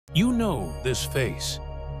You know this face.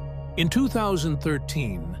 In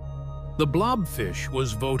 2013, the blobfish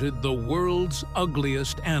was voted the world's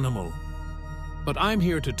ugliest animal. But I'm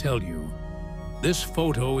here to tell you, this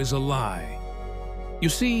photo is a lie. You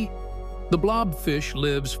see, the blobfish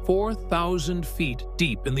lives 4,000 feet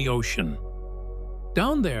deep in the ocean.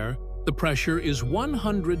 Down there, the pressure is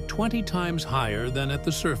 120 times higher than at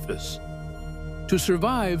the surface. To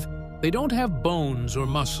survive, they don't have bones or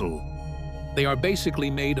muscle. They are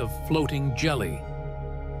basically made of floating jelly.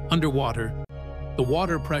 Underwater, the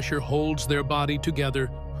water pressure holds their body together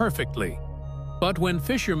perfectly. But when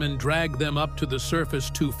fishermen drag them up to the surface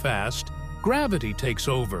too fast, gravity takes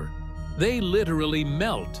over. They literally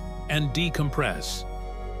melt and decompress.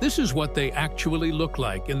 This is what they actually look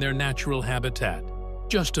like in their natural habitat.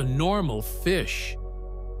 Just a normal fish.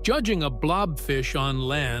 Judging a blobfish on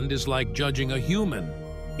land is like judging a human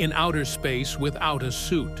in outer space without a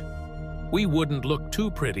suit. We wouldn't look too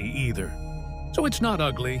pretty either. So it's not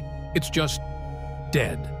ugly, it's just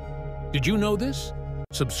dead. Did you know this?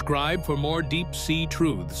 Subscribe for more deep sea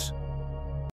truths.